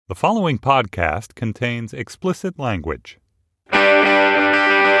The following podcast contains explicit language.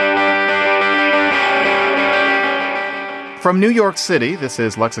 From New York City, this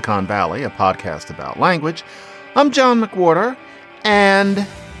is Lexicon Valley, a podcast about language. I'm John McWhorter, and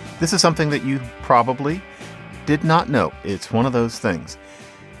this is something that you probably did not know. It's one of those things.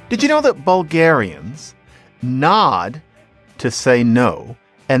 Did you know that Bulgarians nod to say no,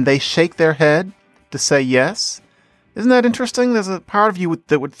 and they shake their head to say yes? Isn't that interesting? There's a part of you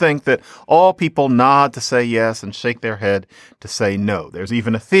that would think that all people nod to say yes and shake their head to say no. There's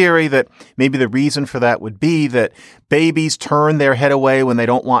even a theory that maybe the reason for that would be that babies turn their head away when they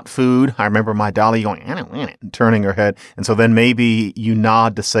don't want food. I remember my Dolly going, I don't want it, and turning her head. And so then maybe you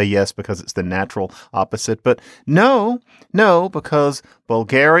nod to say yes because it's the natural opposite. But no, because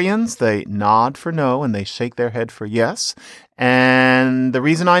Bulgarians, they nod for no and they shake their head for yes. And the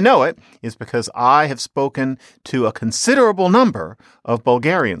reason I know it is because I have spoken to a considerable number of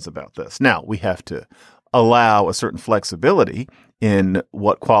Bulgarians about this. Now, we have to allow a certain flexibility in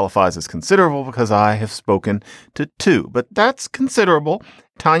what qualifies as considerable because I have spoken to two. But that's considerable.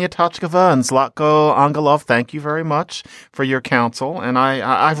 Tanya Tochkova and Zlatko Angelov, thank you very much for your counsel. And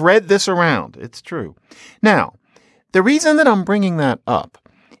I've read this around. It's true. Now, the reason that I'm bringing that up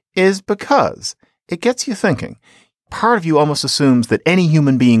is because it gets you thinking. Part of you almost assumes that any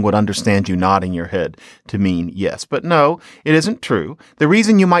human being would understand you nodding your head to mean yes. But no, it isn't true. The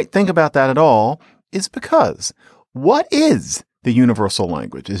reason you might think about that at all is because what is the universal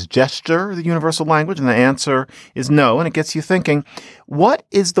language? Is gesture the universal language? And the answer is no. And it gets you thinking, what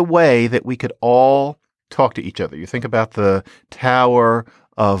is the way that we could all talk to each other? You think about the Tower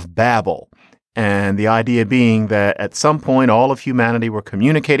of Babel. And the idea being that at some point, all of humanity were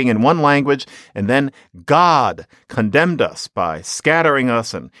communicating in one language, and then God condemned us by scattering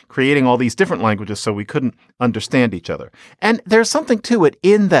us and creating all these different languages so we couldn't understand each other. And there's something to it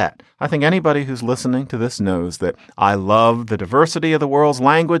in that. I think anybody who's listening to this knows that I love the diversity of the world's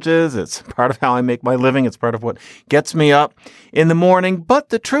languages. It's part of how I make my living. It's part of what gets me up in the morning. But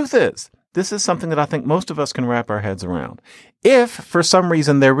the truth is, this is something that I think most of us can wrap our heads around. If, for some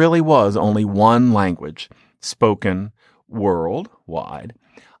reason, there really was only one language spoken worldwide,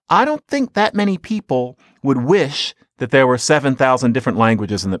 I don't think that many people would wish that there were 7,000 different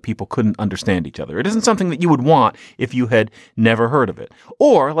languages and that people couldn't understand each other. It isn't something that you would want if you had never heard of it.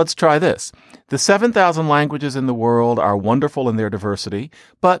 Or let's try this. The 7,000 languages in the world are wonderful in their diversity,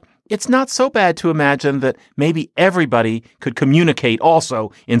 but it's not so bad to imagine that maybe everybody could communicate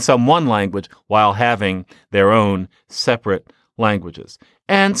also in some one language while having their own separate languages.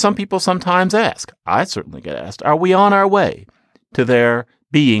 And some people sometimes ask, I certainly get asked, are we on our way to there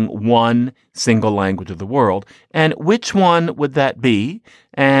being one single language of the world? And which one would that be?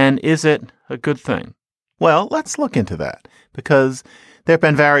 And is it a good thing? Well, let's look into that because there have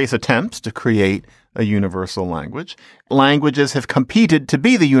been various attempts to create a universal language. Languages have competed to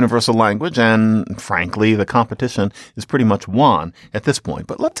be the universal language, and frankly, the competition is pretty much won at this point.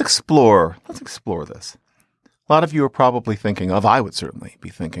 But let's explore this. A lot of you are probably thinking of, I would certainly be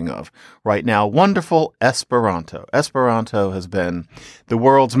thinking of right now, wonderful Esperanto. Esperanto has been the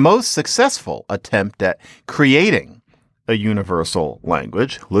world's most successful attempt at creating a universal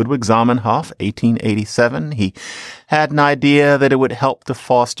language. Ludwig Zamenhof, 1887, he had an idea that it would help to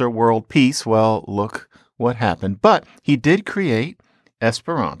foster world peace. Well, look what happened. But he did create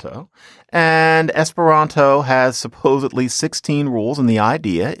Esperanto, and Esperanto has supposedly 16 rules, and the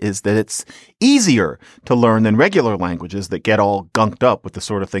idea is that it's easier to learn than regular languages that get all gunked up with the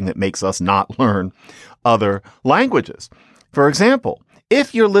sort of thing that makes us not learn other languages. For example,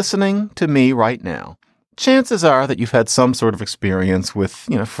 if you're listening to me right now, chances are that you've had some sort of experience with,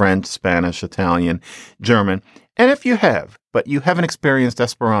 French, Spanish, Italian, German. And if you have, but you haven't experienced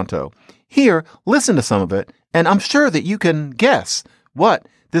Esperanto, here, listen to some of it, and I'm sure that you can guess what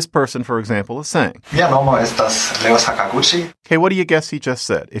this person, for example, is saying. Mia nomo estas Leo Sakaguchi. Okay, what do you guess he just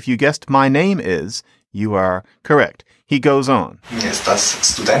said? If you guessed my name is, you are correct. He goes on. Mi estas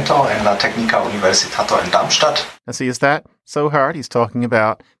studento en la Teknika Universitato en Darmstadt. Now see, is that so hard? He's talking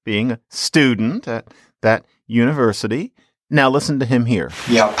about being a student at that university. Now listen to him here.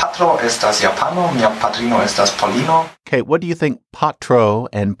 Mia patro estas Japano, mia patrino estas Polino. Okay, what do you think patro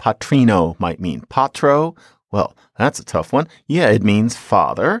and patrino might mean? Patro, well, that's a tough one. Yeah, it means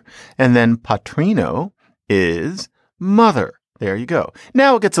father. And then patrino is mother. There you go.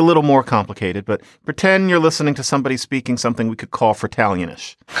 Now it gets a little more complicated, but pretend you're listening to somebody speaking something we could call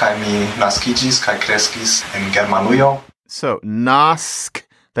Fritalianish. Kaj mi naskiĝis kaj kreskis en Germanujo. So, nask,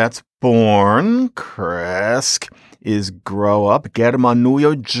 that's born. Kresk is grow up.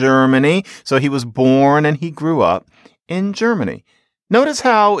 Germanujo, Germany. So he was born and he grew up in Germany. Notice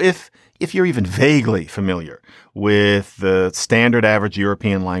how if you're even vaguely familiar with the standard average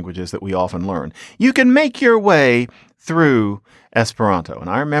European languages that we often learn, you can make your way through Esperanto. And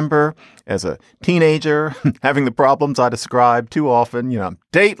I remember as a teenager having the problems I describe too often, I'm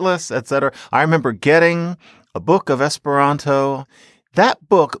dateless, etc. I remember getting a book of Esperanto. That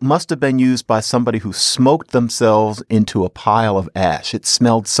book must have been used by somebody who smoked themselves into a pile of ash. It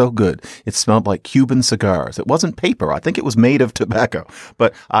smelled so good. It smelled like Cuban cigars. It wasn't paper. I think it was made of tobacco.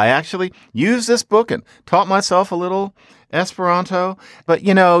 But I actually used this book and taught myself a little Esperanto. But,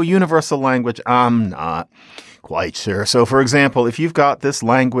 universal language, I'm not quite sure. So, for example, if you've got this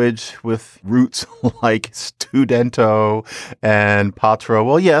language with roots like studento and patro,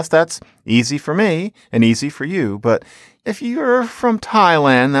 well, yes, that's easy for me and easy for you. But if you're from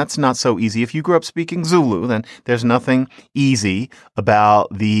Thailand, that's not so easy. If you grew up speaking Zulu, then there's nothing easy about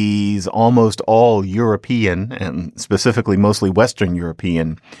these almost all European and specifically mostly Western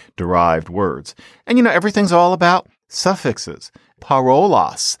European derived words. And, everything's all about suffixes.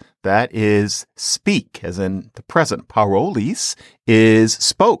 Parolas, that is speak, as in the present. Parolis is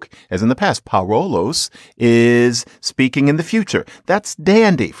spoke, as in the past. Parolos is speaking in the future. That's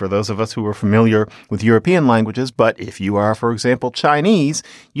dandy for those of us who are familiar with European languages. But if you are, for example, Chinese,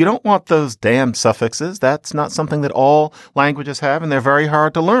 you don't want those damn suffixes. That's not something that all languages have, and they're very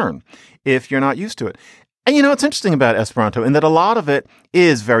hard to learn if you're not used to it. And it's interesting about Esperanto in that a lot of it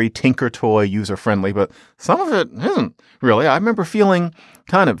is very tinker toy user friendly, but some of it isn't really. I remember feeling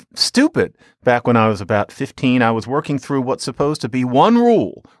kind of stupid back when I was about 15. I was working through what's supposed to be one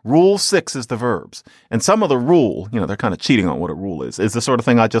rule. Rule 6 is the verbs. And some of the rule, they're kind of cheating on what a rule is the sort of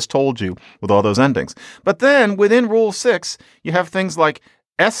thing I just told you with all those endings. But then within rule 6, you have things like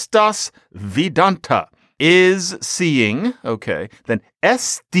estas vidanta, is seeing. Okay. Then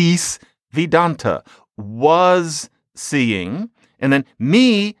estis vidanta, was seeing, and then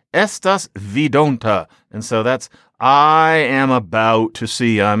mi estas vidonta. And so that's I am about to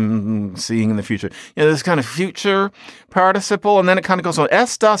see, I'm seeing in the future. This kind of future participle, and then it kind of goes on.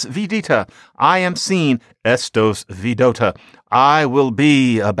 Estas vidita, I am seen. Estos vidota, I will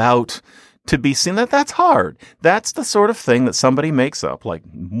be about to be seen. That's hard. That's the sort of thing that somebody makes up, like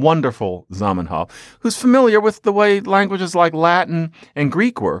wonderful Zamenhof, who's familiar with the way languages like Latin and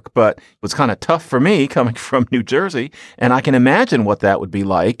Greek work, but it was kind of tough for me coming from New Jersey, and I can imagine what that would be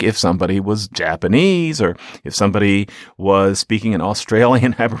like if somebody was Japanese or if somebody was speaking an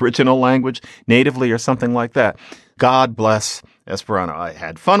Australian Aboriginal language natively or something like that. God bless Esperanto. I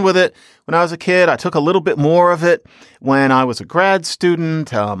had fun with it when I was a kid. I took a little bit more of it when I was a grad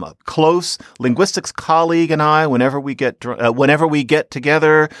student. A close linguistics colleague and I, whenever we get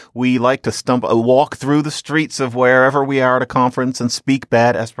together, we like to walk through the streets of wherever we are at a conference and speak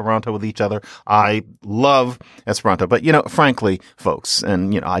bad Esperanto with each other. I love Esperanto, but frankly, folks,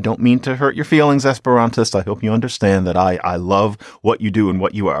 and I don't mean to hurt your feelings, Esperantists. I hope you understand that I love what you do and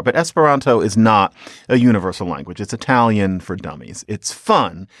what you are. But Esperanto is not a universal language. It's Italian for dummies. It's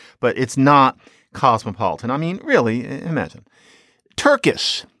fun, but it's not cosmopolitan. I mean, really, imagine.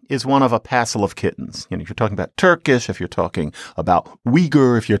 Turkish is one of a passel of kittens. If you're talking about Turkish, if you're talking about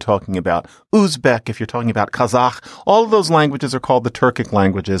Uyghur, if you're talking about Uzbek, if you're talking about Kazakh, all of those languages are called the Turkic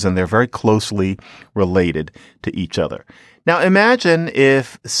languages, and they're very closely related to each other. Now, imagine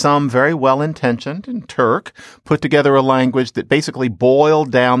if some very well-intentioned Turk put together a language that basically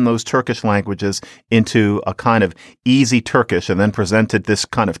boiled down those Turkish languages into a kind of easy Turkish and then presented this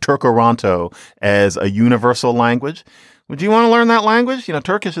kind of Turkeranto as a universal language. Would you want to learn that language?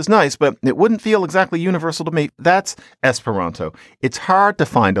 Turkish is nice, but it wouldn't feel exactly universal to me. That's Esperanto. It's hard to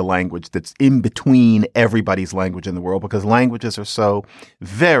find a language that's in between everybody's language in the world because languages are so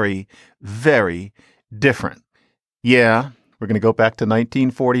very, very different. Yeah, we're going to go back to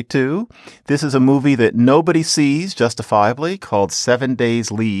 1942. This is a movie that nobody sees justifiably called 7 Days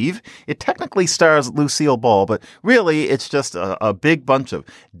Leave. It technically stars Lucille Ball, but really it's just a big bunch of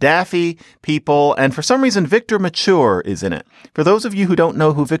daffy people. And for some reason, Victor Mature is in it. For those of you who don't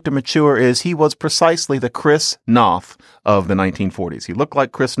know who Victor Mature is, he was precisely the Chris Noth of the 1940s. He looked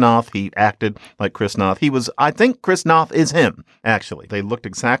like Chris Noth. He acted like Chris Noth. I think Chris Noth is him, actually. They looked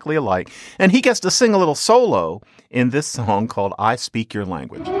exactly alike. And he gets to sing a little solo in this song called I Speak Your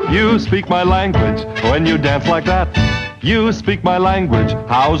Language. You speak my language when you dance like that. You speak my language,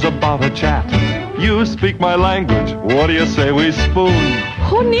 how's about a chat? You speak my language, what do you say we spoon?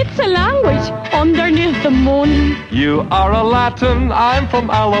 Who needs a language underneath the moon? You are a Latin, I'm from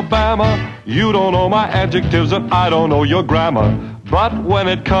Alabama. You don't know my adjectives and I don't know your grammar. But when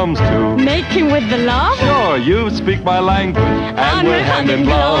it comes to making with the love, sure, you speak my language and we're hand in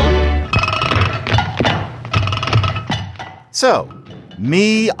glove. So,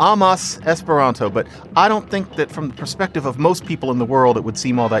 Me amas Esperanto, but I don't think that from the perspective of most people in the world it would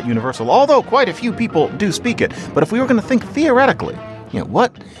seem all that universal, although quite a few people do speak it. But if we were going to think theoretically,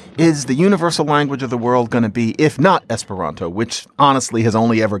 what is the universal language of the world going to be if not Esperanto, which honestly has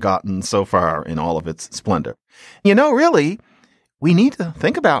only ever gotten so far in all of its splendor? Really, we need to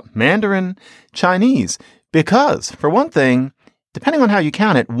think about Mandarin Chinese because, for one thing, depending on how you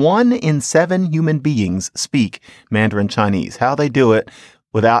count it, 1 in 7 human beings speak Mandarin Chinese. How they do it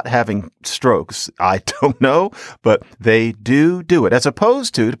without having strokes, I don't know, but they do it, as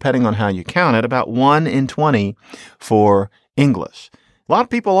opposed to, depending on how you count it, about 1 in 20 for English. A lot of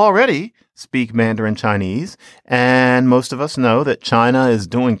people already speak Mandarin Chinese, and most of us know that China is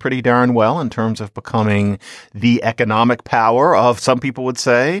doing pretty darn well in terms of becoming the economic power of, some people would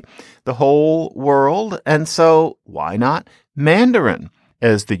say, the whole world. And so why not Mandarin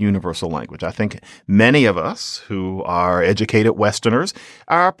as the universal language? I think many of us who are educated Westerners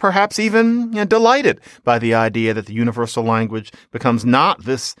are perhaps even delighted by the idea that the universal language becomes not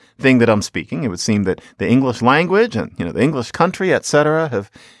this thing that I'm speaking. It would seem that the English language and the English country, etc., have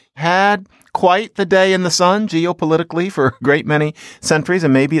had quite the day in the sun geopolitically for a great many centuries,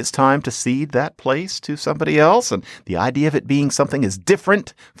 and maybe it's time to cede that place to somebody else. And the idea of it being something as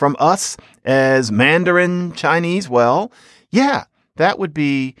different from us as Mandarin Chinese, well, yeah, that would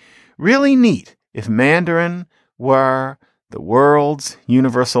be really neat if Mandarin were the world's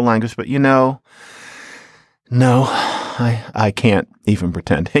universal language. But no, I can't even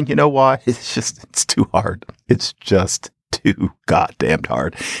pretend. And you know why? It's too hard. It's just too goddamn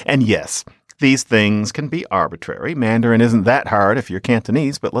hard. And yes, these things can be arbitrary. Mandarin isn't that hard if you're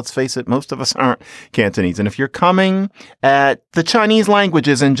Cantonese, but let's face it, most of us aren't Cantonese. And if you're coming at the Chinese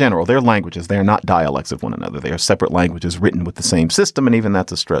languages in general, they're languages. They are not dialects of one another. They are separate languages written with the same system, and even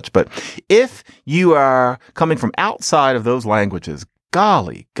that's a stretch. But if you are coming from outside of those languages,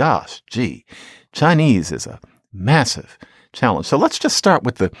 golly gosh, gee, Chinese is a massive challenge. So let's just start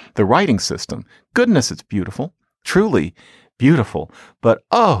with the writing system. Goodness, it's beautiful. Truly beautiful. But,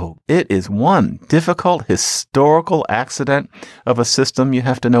 it is one difficult historical accident of a system. You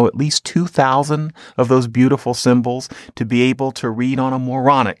have to know at least 2,000 of those beautiful symbols to be able to read on a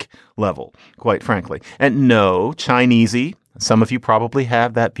moronic level, quite frankly. And no, Chinesey. Some of you probably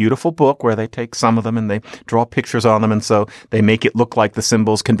have that beautiful book where they take some of them and they draw pictures on them. And so they make it look like the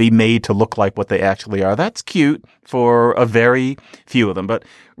symbols can be made to look like what they actually are. That's cute for a very few of them. But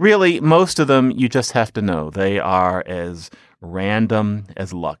really, most of them, you just have to know they are as random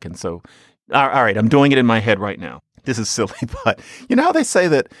as luck. And so, all right, I'm doing it in my head right now. This is silly, but you know how they say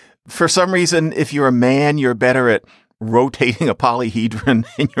that for some reason, if you're a man, you're better at rotating a polyhedron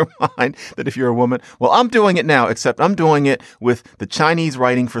in your mind than if you're a woman? Well, I'm doing it now, except I'm doing it with the Chinese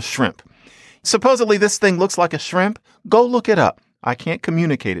writing for shrimp. Supposedly this thing looks like a shrimp. Go look it up. I can't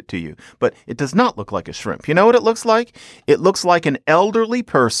communicate it to you, but it does not look like a shrimp. You know what it looks like? It looks like an elderly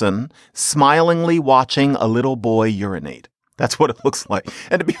person smilingly watching a little boy urinate. That's what it looks like.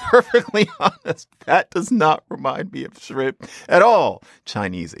 And to be perfectly honest, that does not remind me of shrimp at all.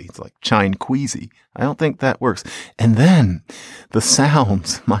 Chinesey. It's like Chine-queasy. I don't think that works. And then the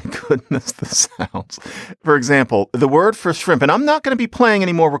sounds. My goodness, the sounds. For example, the word for shrimp, and I'm not going to be playing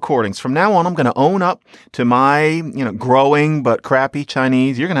any more recordings. From now on, I'm going to own up to my, growing but crappy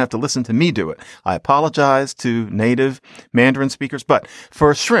Chinese. You're going to have to listen to me do it. I apologize to native Mandarin speakers, but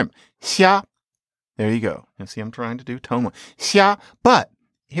for shrimp, xia. There you go. You see, I'm trying to do tone one. Xia. But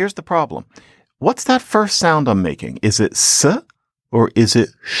here's the problem. What's that first sound I'm making? Is it s or is it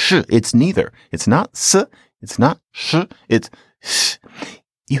sh? It's neither. It's not s. It's not sh. It's sh.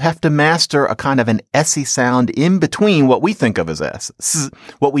 You have to master a kind of an S-y sound in between what we think of as s,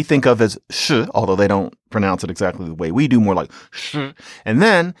 what we think of as sh, although they don't pronounce it exactly the way we do, more like sh. And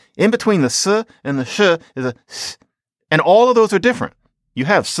then in between the s and the sh is a sh. And all of those are different. You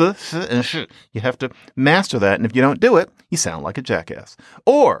have s, and sh. You have to master that. And if you don't do it, you sound like a jackass.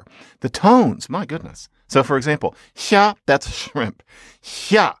 Or the tones. My goodness. So, for example, xia, that's shrimp.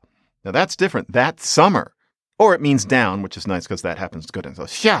 Xia. Now, that's different. That's summer. Or it means down, which is nice because that happens to go down. So,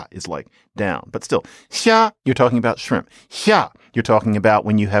 xia is like down. But still, xia, you're talking about shrimp. Xia, you're talking about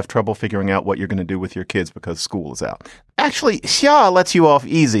when you have trouble figuring out what you're going to do with your kids because school is out. Actually, xia lets you off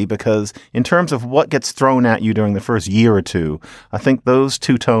easy because in terms of what gets thrown at you during the first year or two, I think those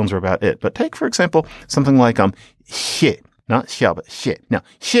two tones are about it. But take, for example, something like xie. Not xia, but xie. Now,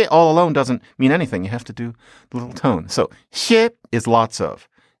 xie all alone doesn't mean anything. You have to do the little tone. So, xie is lots of.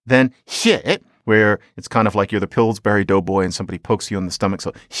 Then xie, where it's kind of like you're the Pillsbury Doughboy and somebody pokes you in the stomach.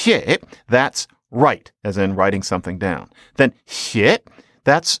 So, xie, that's write, as in writing something down. Then xie,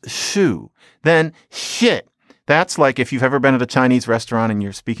 that's shu. Then xie, That's like if you've ever been at a Chinese restaurant and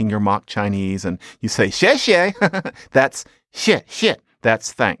you're speaking your mock Chinese and you say, xie xie. That's xie xie.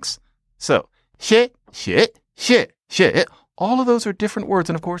 That's thanks. So, xie xie xie xie. All of those are different words.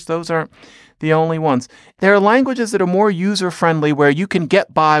 And of course, those aren't the only ones. There are languages that are more user-friendly where you can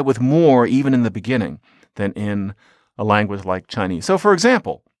get by with more even in the beginning than in a language like Chinese. So, for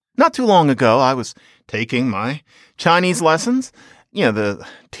example, not too long ago, I was taking my Chinese lessons. The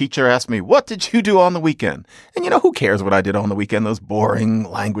teacher asked me, what did you do on the weekend? And who cares what I did on the weekend? Those boring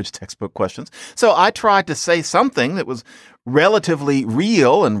language textbook questions. So I tried to say something that was relatively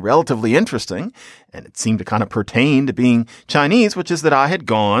real and relatively interesting. And it seemed to kind of pertain to being Chinese, which is that I had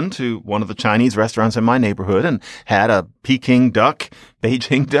gone to one of the Chinese restaurants in my neighborhood and had a Peking duck,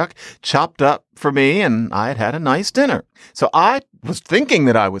 Beijing duck chopped up for me. And I had had a nice dinner. So I was thinking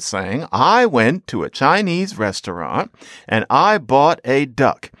that I was saying I went to a Chinese restaurant and I bought a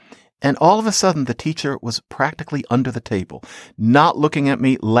duck. And all of a sudden, the teacher was practically under the table, not looking at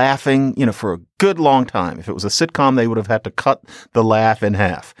me, laughing, for a good long time. If it was a sitcom, they would have had to cut the laugh in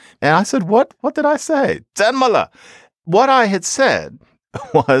half. And I said, what did I say? Zanmala. What I had said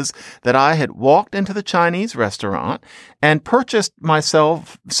was that I had walked into the Chinese restaurant and purchased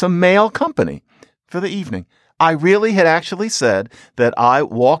myself some male company for the evening. I really had actually said that I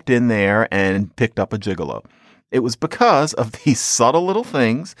walked in there and picked up a gigolo. It was because of these subtle little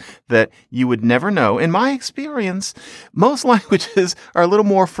things that you would never know. In my experience, most languages are a little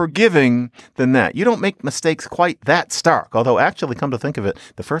more forgiving than that. You don't make mistakes quite that stark. Although actually, come to think of it,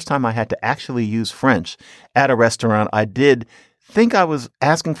 the first time I had to actually use French at a restaurant, I did think I was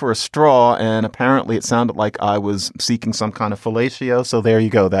asking for a straw, and apparently it sounded like I was seeking some kind of fellatio. So there you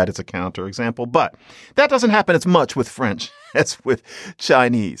go. That is a counterexample. But that doesn't happen as much with French as with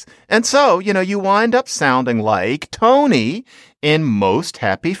Chinese. And so, you wind up sounding like Tony in Most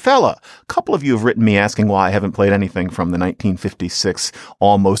Happy Fella. A couple of you have written me asking why I haven't played anything from the 1956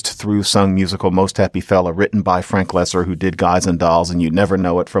 almost through-sung musical Most Happy Fella, written by Frank Lesser, who did Guys and Dolls, and you'd never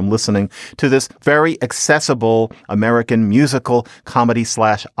know it from listening to this very accessible American musical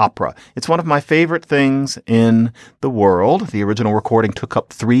comedy/opera. It's one of my favorite things in the world. The original recording took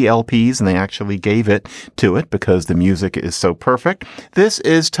up 3 LPs, and they actually gave it to it because the music is so perfect. This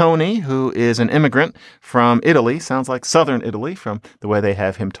is Tony, who is an immigrant from Italy. Sounds like southern Italy from the way they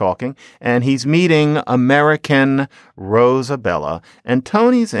have him talking. And he's meeting American Rosabella. And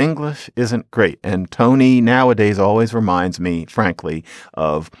Tony's English isn't great. And Tony nowadays always reminds me, frankly,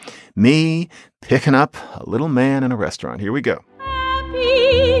 of me picking up a little man in a restaurant. Here we go.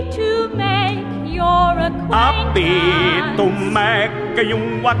 Happy to make your acquaintance. Happy to make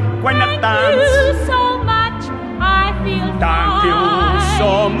your acquaintance. Thank you so much. I feel fine. Thank you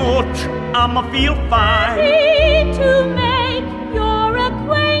so much. I'ma feel fine. Happy to make your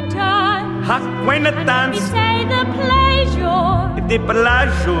acquaintance. Acquaintance. Let me say the pleasure. The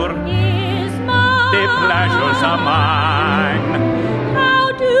pleasure. Is mine. The pleasures are mine.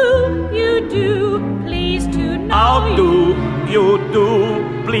 How do you do? Pleased to know How do you. you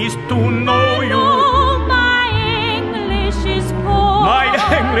do? Pleased to know you. Oh, my English is poor. My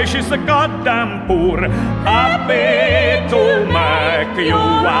English is a goddamn poor. Happy to make you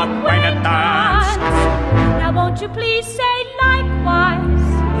acquaintance. Now won't you please say likewise?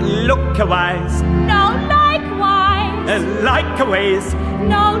 Look-wise, No, likewise. like-ways,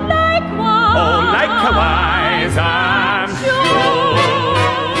 No, likewise. oh, likewise, I'm sure.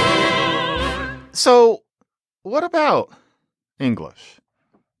 So what about English?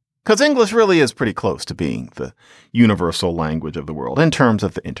 Because English really is pretty close to being the universal language of the world in terms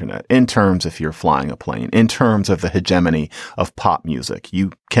of the internet, in terms if you're flying a plane, in terms of the hegemony of pop music.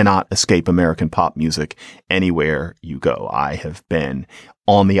 You cannot escape American pop music anywhere you go. I have been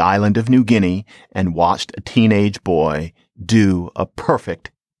on the island of New Guinea and watched a teenage boy do a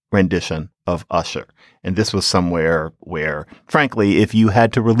perfect rendition of Usher. And this was somewhere where, frankly, if you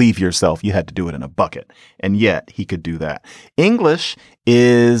had to relieve yourself, you had to do it in a bucket. And yet he could do that. English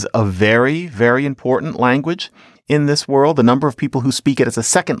is a very, very important language in this world. The number of people who speak it as a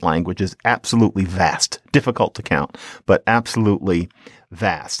second language is absolutely vast. Difficult to count, but absolutely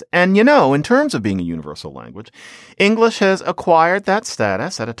vast. And in terms of being a universal language, English has acquired that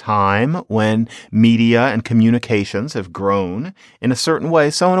status at a time when media and communications have grown in a certain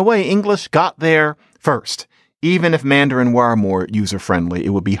way. So in a way, English got there first. Even if Mandarin were more user-friendly, it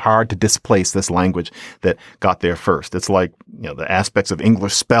would be hard to displace this language that got there first. It's like, the aspects of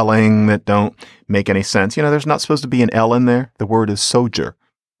English spelling that don't make any sense. There's not supposed to be an L in there. The word is soldier.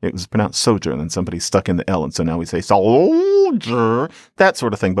 It was pronounced soldier, and then somebody stuck in the L, and so now we say soldier. soldier, that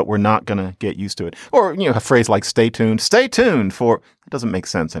sort of thing. But we're not going to get used to it. Or, a phrase like stay tuned for, it doesn't make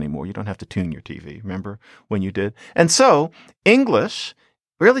sense anymore. You don't have to tune your TV. Remember when you did? And so English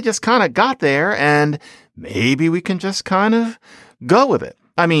really just kind of got there, and maybe we can just kind of go with it.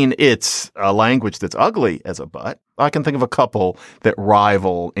 I mean, it's a language that's ugly as a butt. I can think of a couple that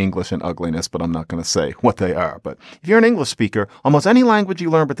rival English in ugliness, but I'm not going to say what they are. But if you're an English speaker, almost any language you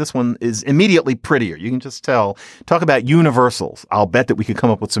learn, but this one is immediately prettier. You can just tell. Talk about universals. I'll bet that we could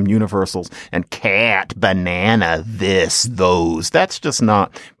come up with some universals. And cat, banana, this, those. That's just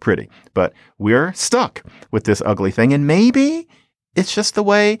not pretty. But we're stuck with this ugly thing. And maybe it's just the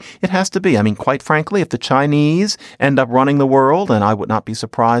way it has to be. I mean, quite frankly, if the Chinese end up running the world, and I would not be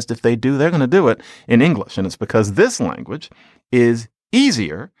surprised if they do, they're going to do it in English. And it's because this language is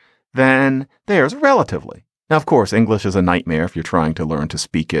easier than theirs relatively. Now, of course, English is a nightmare if you're trying to learn to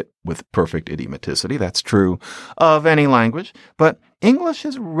speak it with perfect idiomaticity. That's true of any language. But English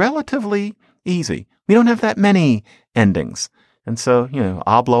is relatively easy. We don't have that many endings. And so,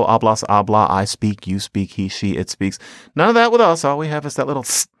 hablo, hablas, habla, I speak, you speak, he, she, it speaks. None of that with us. All we have is that little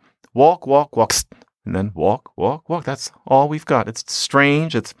walk, walk, walk, and then walk, walk, walk. That's all we've got. It's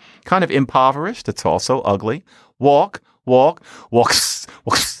strange. It's kind of impoverished. It's also ugly. Walk, walk, walk,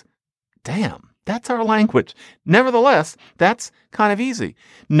 walk. Damn, that's our language. Nevertheless, that's kind of easy.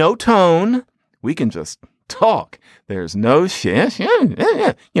 No tone. We can just talk. There's no shit.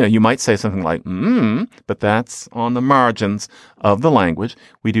 You might say something like, but that's on the margins of the language.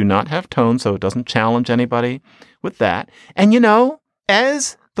 We do not have tone, so it doesn't challenge anybody with that. And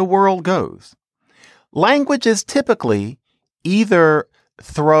as the world goes, languages typically either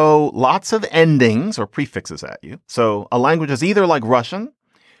throw lots of endings or prefixes at you. So a language is either like Russian,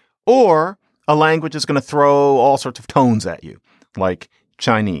 or a language is going to throw all sorts of tones at you, like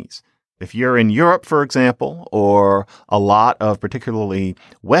Chinese. If you're in Europe, for example, or a lot of particularly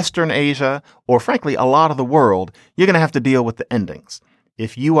Western Asia, or frankly, a lot of the world, you're going to have to deal with the endings.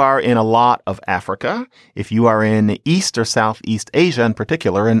 If you are in a lot of Africa, if you are in East or Southeast Asia in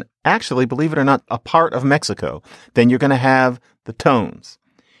particular, and actually, believe it or not, a part of Mexico, then you're going to have the tones.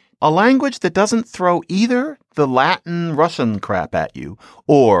 A language that doesn't throw either the Latin Russian crap at you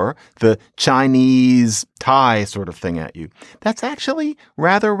or the Chinese Thai sort of thing at you, that's actually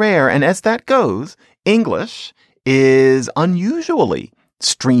rather rare. And as that goes, English is unusually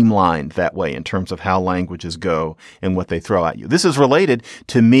streamlined that way in terms of how languages go and what they throw at you. This is related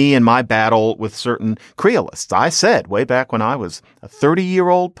to me and my battle with certain Creolists. I said way back when I was a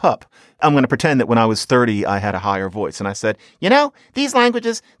 30-year-old pup, I'm going to pretend that when I was 30, I had a higher voice. And I said, these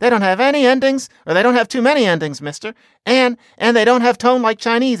languages, they don't have any endings, or they don't have too many endings, mister. And they don't have tone like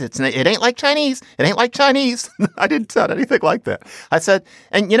Chinese. It ain't like Chinese. It ain't like Chinese. I didn't sound anything like that. I said,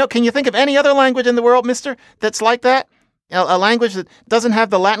 and can you think of any other language in the world, mister, that's like that? A language that doesn't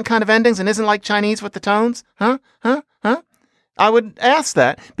have the Latin kind of endings and isn't like Chinese with the tones? Huh? I would ask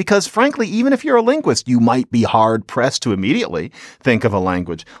that because, frankly, even if you're a linguist, you might be hard-pressed to immediately think of a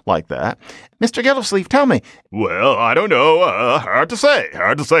language like that. Mr. Gildersleeve, tell me. Well, I don't know. Hard to say,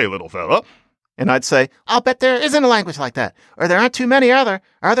 little fella. And I'd say, I'll bet there isn't a language like that. Or there aren't too many, are there?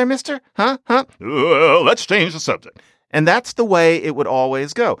 Are there, mister? Huh? Well, let's change the subject. And that's the way it would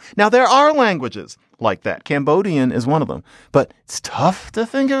always go. Now, there are languages like that. Cambodian is one of them. But it's tough to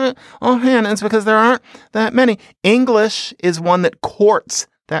think of it offhand. And it's because there aren't that many. English is one that courts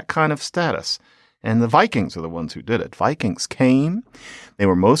that kind of status. And the Vikings are the ones who did it. Vikings came. They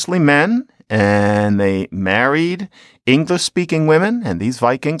were mostly men. And they married English-speaking women. And these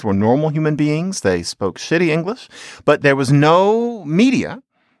Vikings were normal human beings. They spoke shitty English. But there was no media.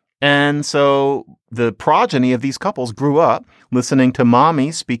 And so the progeny of these couples grew up listening to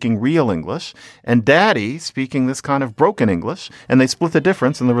mommy speaking real English and daddy speaking this kind of broken English. And they split the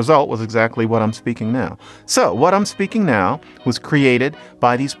difference. And the result was exactly what I'm speaking now. So what I'm speaking now was created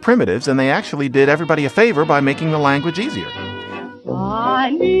by these primitives. And they actually did everybody a favor by making the language easier.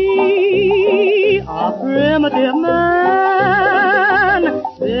 Find me a primitive man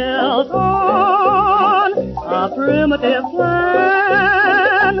built on a primitive plan.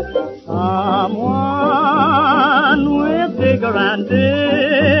 Someone with vigor and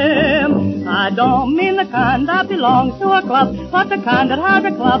vim. I don't mean the kind that belongs to a club, but the kind that has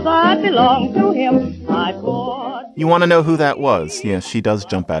a club that belongs to him. I could. You want to know who that was? Yes, she does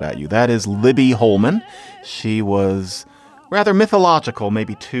jump out at you. That is Libby Holman. She was rather mythological,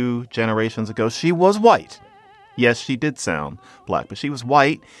 maybe 2 generations ago. She was white. Yes, she did sound black, but she was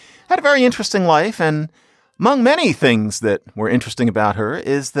white, had a very interesting life, and among many things that were interesting about her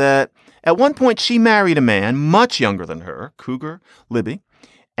is that at one point she married a man much younger than her, Cougar Libby,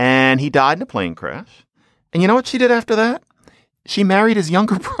 and he died in a plane crash. And you know what she did after that? she married his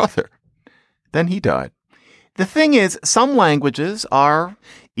younger brother. Then he died. The thing is, some languages are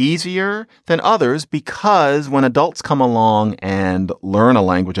easier than others because when adults come along and learn a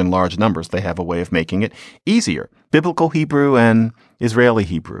language in large numbers, they have a way of making it easier. Biblical Hebrew and Israeli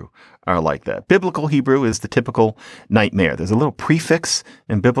Hebrew are like that. Biblical Hebrew is the typical nightmare. There's a little prefix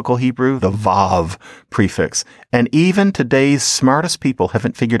in Biblical Hebrew, the vav prefix. And even today's smartest people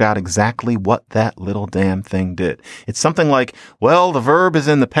haven't figured out exactly what that little damn thing did. It's something like, well, the verb is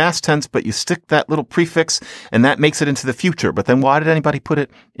in the past tense, but you stick that little prefix and that makes it into the future. But then why did anybody put it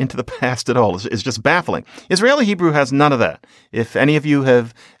into the past at all? It's just baffling. Israeli Hebrew has none of that. If any of you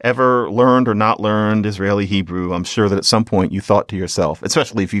have ever learned or not learned Israeli Hebrew, I'm sure that at some point you thought to yourself,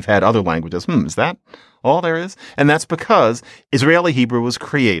 especially if you've had other languages, is that all there is? And that's because Israeli Hebrew was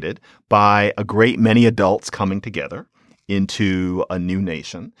created by a great many adults coming together into a new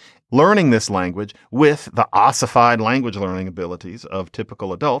nation, learning this language with the ossified language learning abilities of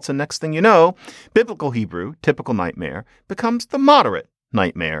typical adults. And next thing you know, Biblical Hebrew, typical nightmare, becomes the moderate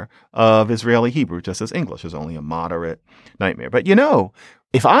nightmare of Israeli Hebrew, just as English is only a moderate nightmare. But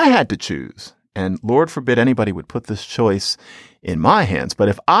if I had to choose, and Lord forbid anybody would put this choice in my hands, but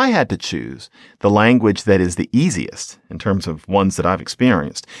if I had to choose the language that is the easiest in terms of ones that I've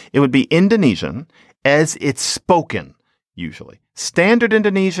experienced, it would be Indonesian as it's spoken, usually. Standard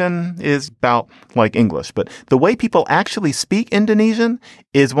Indonesian is about like English, but the way people actually speak Indonesian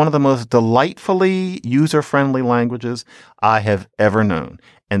is one of the most delightfully user-friendly languages I have ever known.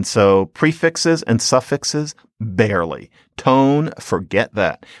 And so prefixes and suffixes, barely. Tone, forget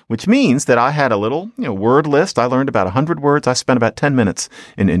that. Which means that I had a little, word list. I learned about 100 words. I spent about 10 minutes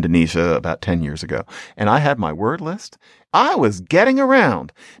in Indonesia about 10 years ago. And I had my word list. I was getting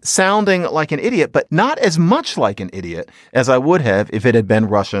around, sounding like an idiot, but not as much like an idiot as I would have if it had been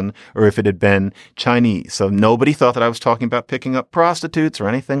Russian or if it had been Chinese. So nobody thought that I was talking about picking up prostitutes or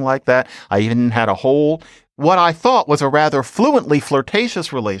anything like that. I even had what I thought was a rather fluently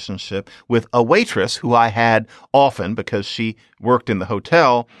flirtatious relationship with a waitress who I had often because she worked in the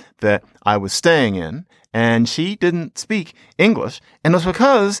hotel that I was staying in. And she didn't speak English. And it was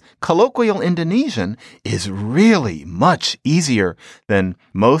because colloquial Indonesian is really much easier than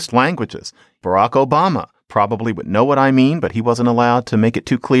most languages. Barack Obama probably would know what I mean, but he wasn't allowed to make it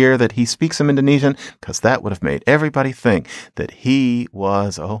too clear that he speaks some Indonesian because that would have made everybody think that he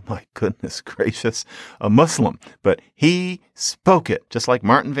was, oh my goodness gracious, a Muslim. But he spoke it just like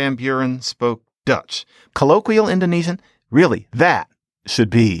Martin Van Buren spoke Dutch. Colloquial Indonesian, really, that should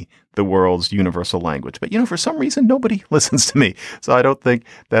be the world's universal language. But, for some reason, nobody listens to me. So I don't think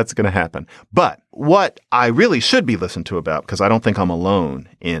that's going to happen. But what I really should be listened to about, because I don't think I'm alone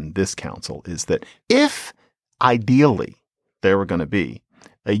in this council, is that if ideally there were going to be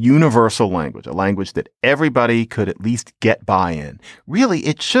a universal language, a language that everybody could at least get by in, really,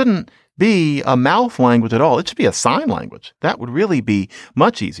 it shouldn't be a mouth language at all. It should be a sign language. That would really be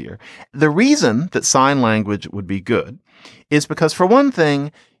much easier. The reason that sign language would be good is because, for one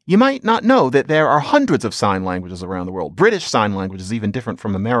thing, you might not know that there are hundreds of sign languages around the world. British Sign Language is even different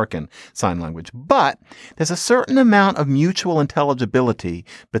from American Sign Language. But there's a certain amount of mutual intelligibility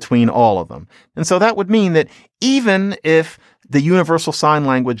between all of them. And so that would mean that even if the universal sign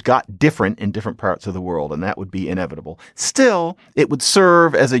language got different in different parts of the world, and that would be inevitable, still, it would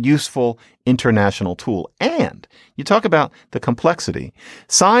serve as a useful international tool. And you talk about the complexity.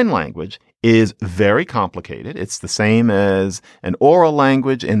 Sign language is very complicated. It's the same as an oral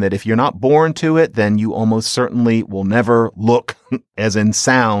language in that if you're not born to it, then you almost certainly will never look as in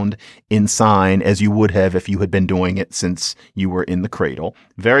sound in sign as you would have if you had been doing it since you were in the cradle.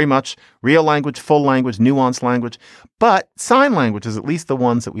 Very much real language, full language, nuanced language. But sign languages, at least the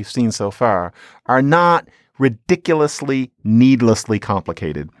ones that we've seen so far, are not ridiculously, needlessly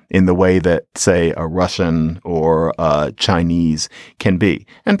complicated in the way that, say, a Russian or a Chinese can be.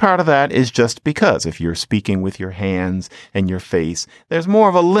 And part of that is just because if you're speaking with your hands and your face, there's more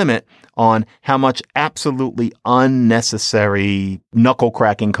of a limit on how much absolutely unnecessary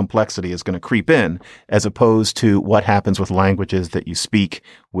knuckle-cracking complexity is going to creep in, as opposed to what happens with languages that you speak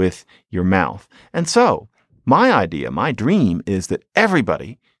with your mouth. And so my idea, my dream is that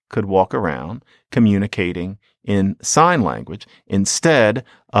everybody could walk around communicating in sign language instead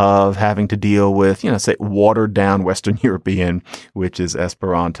of having to deal with, say, watered down Western European, which is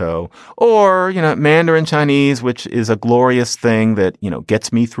Esperanto, or, Mandarin Chinese, which is a glorious thing that,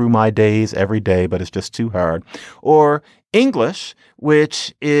 gets me through my days every day, but it's just too hard, or English,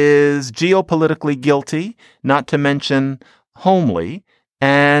 which is geopolitically guilty, not to mention homely.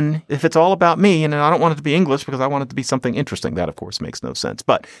 And if it's all about me, and I don't want it to be English because I want it to be something interesting, that, of course, makes no sense.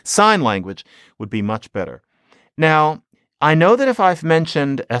 But sign language would be much better. Now, I know that if I've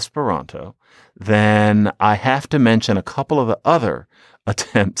mentioned Esperanto, then I have to mention a couple of the other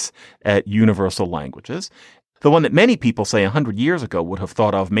attempts at universal languages. The one that many people say 100 years ago would have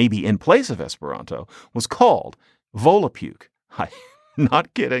thought of maybe in place of Esperanto was called Volapük. I'm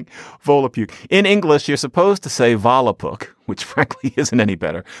not kidding. Volapük. In English, you're supposed to say Volapük, which frankly isn't any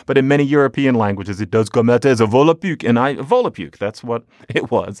better. But in many European languages, it does come out as a Volapük. And Volapük, that's what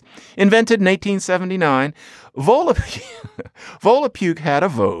it was. Invented in 1879, Volapük had a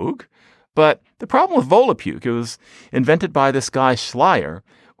vogue. But the problem with Volapük, it was invented by this guy Schleyer,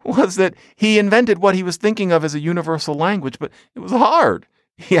 was that he invented what he was thinking of as a universal language, but it was hard.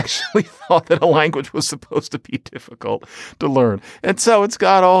 He actually thought that a language was supposed to be difficult to learn. And so it's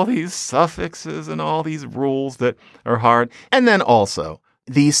got all these suffixes and all these rules that are hard. And then also,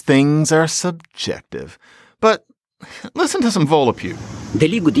 these things are subjective. But listen to some Volapük.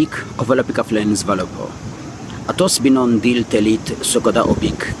 Deligudik o Volapük flens Volopo. Atos binon dil telit sokoda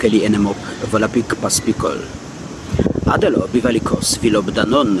obik keli enemop Volapük paspikol. Adelo bivalikos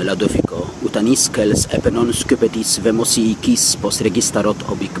vilobdanon ladofico utanis kels epenon scupetis vemosi kis pos registarot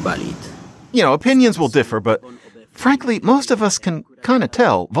obik balit. You know, opinions will differ, but frankly, most of us can kind of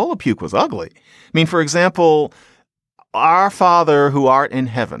tell Volapük was ugly. I mean, for example, Our Father who art in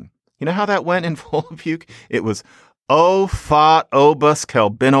heaven. You know how that went in Volapük? It was, O fat obus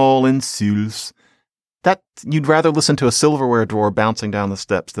kelbinol in suls. That you'd rather listen to a silverware drawer bouncing down the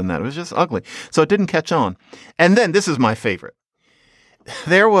steps than that. It was just ugly. So it didn't catch on. And then this is my favorite.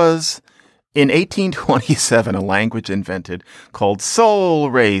 There was in 1827 a language invented called Sol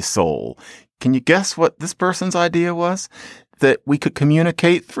Re Sol. Can you guess what this person's idea was? That we could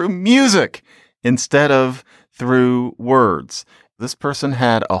communicate through music instead of through words. This person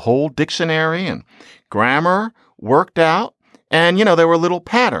had a whole dictionary and grammar worked out. And, you know, there were little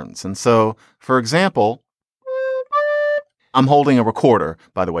patterns. And so, for example, I'm holding a recorder,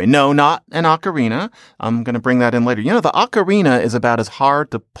 by the way. No, not an ocarina. I'm going to bring that in later. You know, the ocarina is about as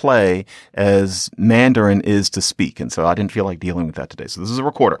hard to play as Mandarin is to speak. And so I didn't feel like dealing with that today. So this is a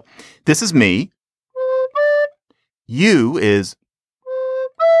recorder. This is me. You is.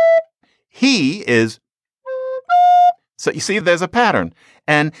 He is. So you see, there's a pattern.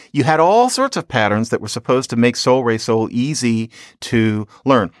 And you had all sorts of patterns that were supposed to make Sol Re Sol easy to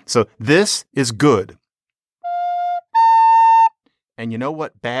learn. So this is good. And you know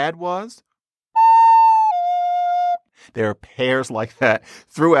what bad was? There are pairs like that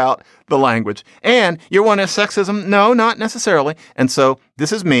throughout the language. And you're one of sexism? No, not necessarily. And so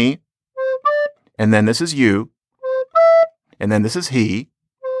this is me. And then this is you. And then this is he.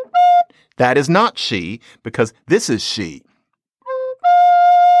 That is not she, because this is she.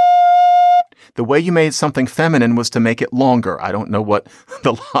 The way you made something feminine was to make it longer. I don't know what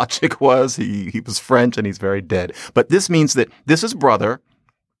the logic was. He was French and he's very dead. But this means that this is brother.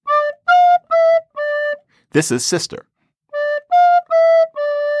 This is sister.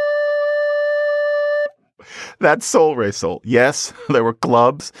 That's Sol Re Sol. Yes, there were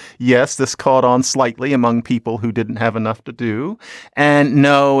clubs. Yes, this caught on slightly among people who didn't have enough to do. And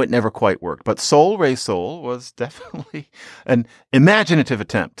no, it never quite worked. But Sol Re Sol was definitely an imaginative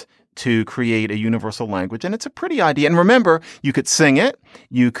attempt to create a universal language. And it's a pretty idea. And remember, you could sing it,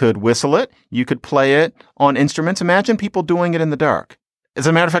 you could whistle it, you could play it on instruments. Imagine people doing it in the dark. As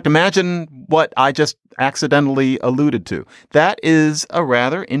a matter of fact, imagine what I just accidentally alluded to. That is a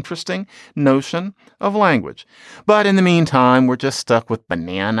rather interesting notion of language. But in the meantime, we're just stuck with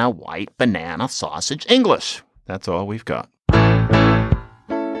banana, white, banana, sausage, English. That's all we've got.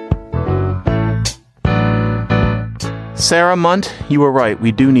 Sarah Munt, you were right.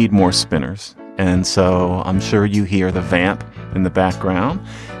 We do need more spinners. And so I'm sure you hear the vamp in the background.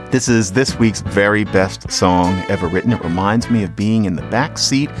 This is this week's very best song ever written. It reminds me of being in the back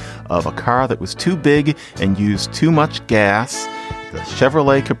seat of a car that was too big and used too much gas, the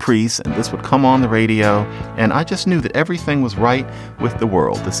Chevrolet Caprice, and this would come on the radio. And I just knew that everything was right with the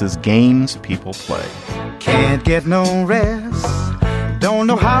world. This is Games People Play. Can't get no rest. Don't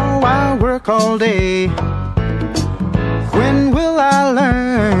know how I work all day. When will I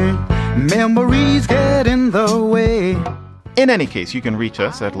learn? Memories get in the way. In any case, you can reach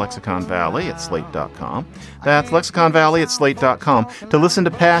us at lexiconvalley@slate.com. That's lexiconvalley@slate.com. To listen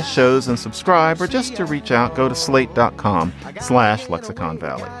to past shows and subscribe, or just to reach out, go to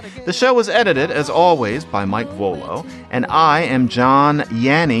slate.com/lexiconvalley. The show was edited, as always, by Mike Volo, and I am John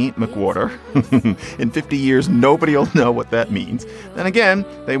Yanni McWhorter. In 50 years, nobody will know what that means. Then again,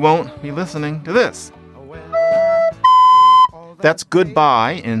 they won't be listening to this. That's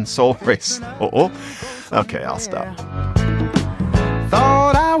goodbye in Sol Re Sol. Okay, I'll stop.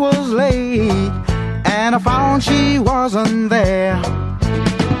 Thought I was late and I found she wasn't there.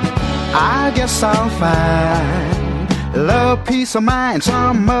 I guess I'll find love, peace of mind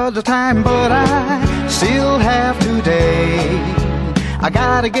some other time, but I still have today. I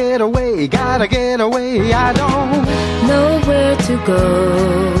gotta get away, I don't know where to go.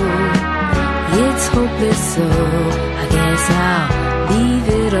 It's hopeless, so I guess I'll leave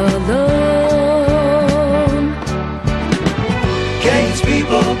it alone. Games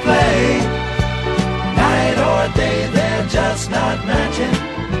people play, night or day, they're just not matching.